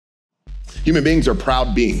Human beings are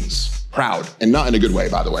proud beings, proud, and not in a good way,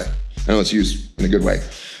 by the way. I know it's used in a good way,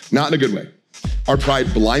 not in a good way. Our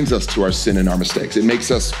pride blinds us to our sin and our mistakes. It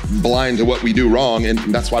makes us blind to what we do wrong, and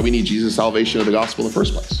that's why we need Jesus' salvation of the gospel in the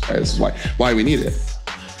first place. Right? This is why we need it.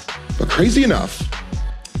 But crazy enough,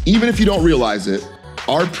 even if you don't realize it,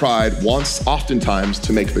 our pride wants oftentimes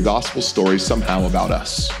to make the gospel story somehow about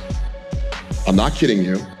us. I'm not kidding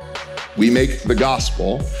you. We make the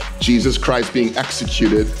gospel, Jesus Christ being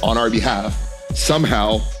executed on our behalf,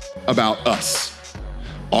 somehow about us.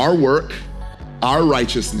 Our work, our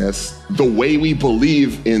righteousness, the way we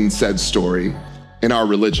believe in said story, in our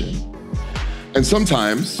religion. And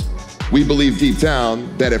sometimes we believe deep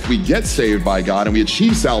down that if we get saved by God and we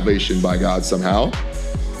achieve salvation by God somehow,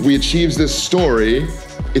 we achieve this story,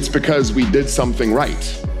 it's because we did something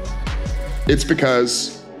right. It's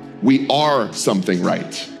because we are something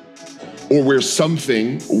right, or we're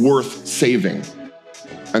something worth saving.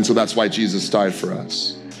 And so that's why Jesus died for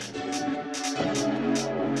us.